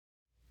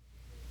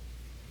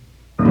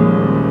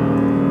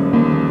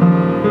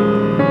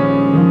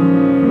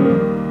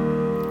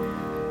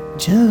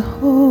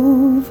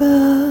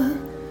Jehovah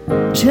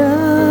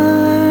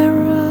Jireh,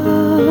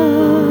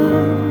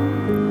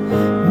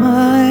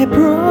 my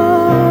provider.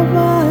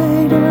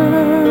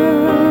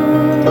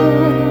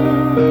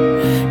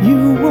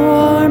 You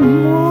are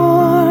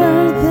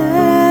more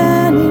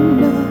than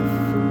enough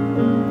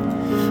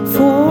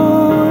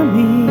for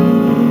me.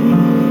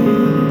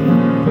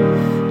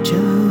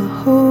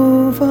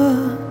 Jehovah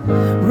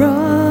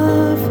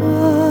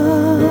Rapha,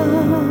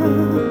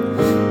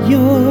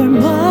 you're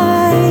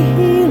my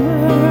healer.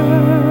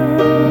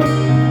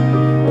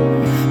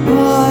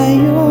 By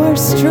your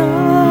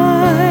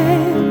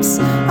stripes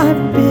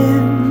I've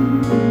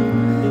been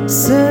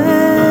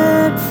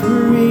set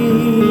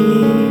free.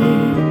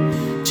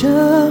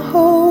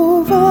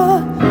 Jehovah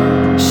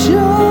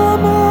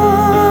Shammah,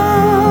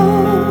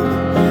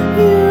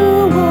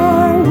 you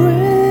are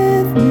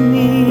with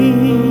me.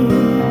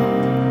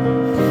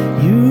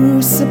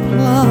 You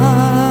supply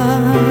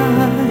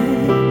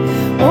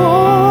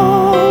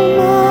all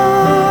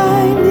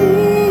my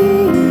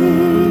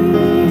needs.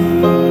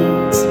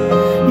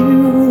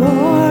 You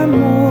are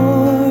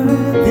more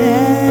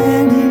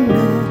than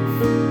enough,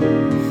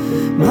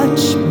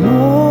 much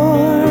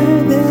more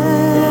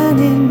than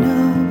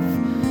enough.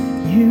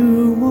 You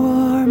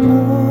are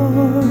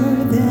more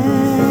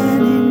than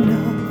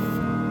enough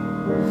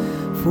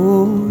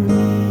for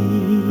me.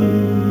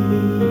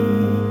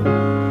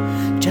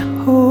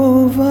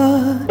 Jehovah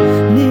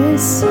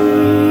Nissi,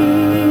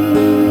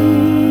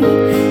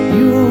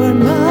 you're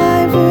my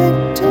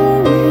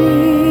victory.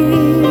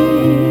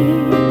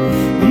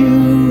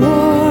 You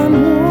are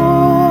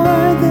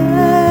more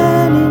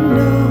than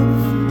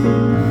enough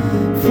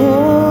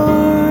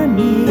for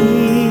me.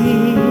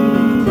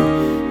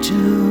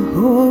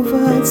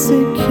 Jehovah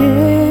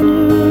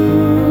Tzidkenu,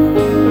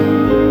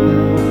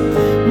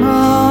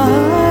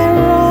 my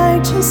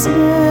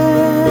righteousness.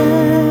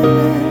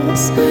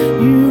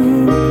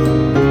 You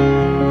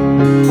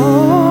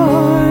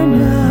are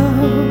now,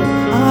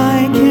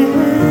 I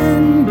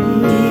can be.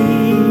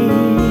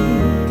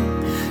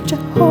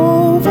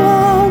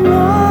 Jehovah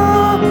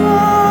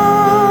Rapha,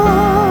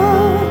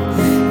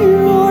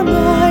 you're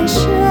my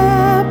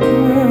shepherd.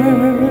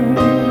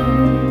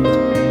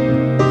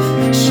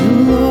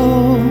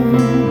 Shalom,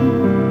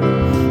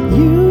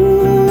 you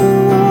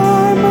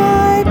are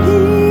my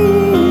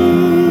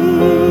peace.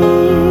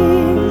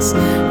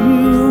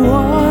 You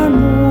are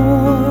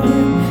more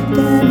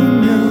than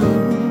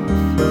enough,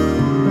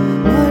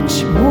 much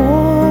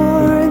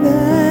more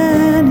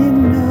than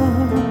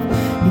enough.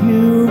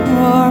 You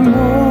are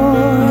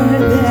more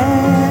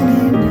than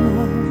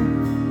enough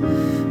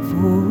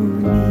for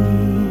me.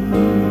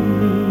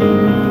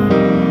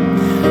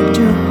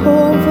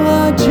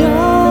 Jehovah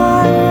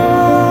Jireh,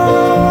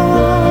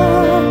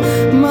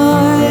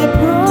 my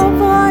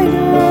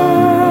provider.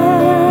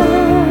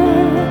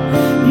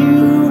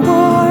 You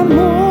are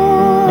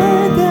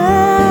more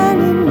than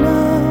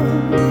enough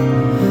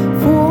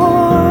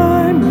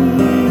for me.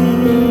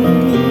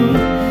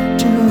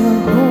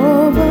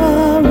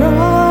 Jehovah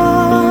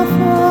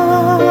Rapha,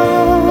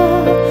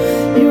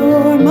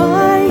 you're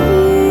my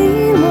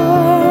healer.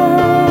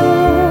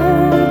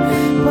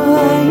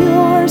 By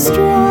your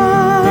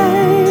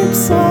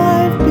stripes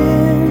I've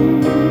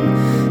been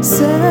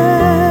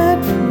set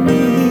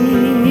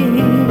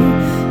free.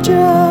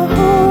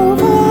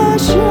 Jehovah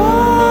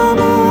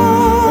Shammah,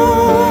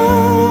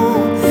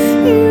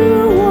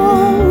 you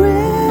are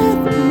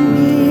with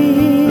me.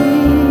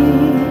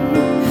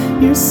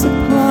 You supply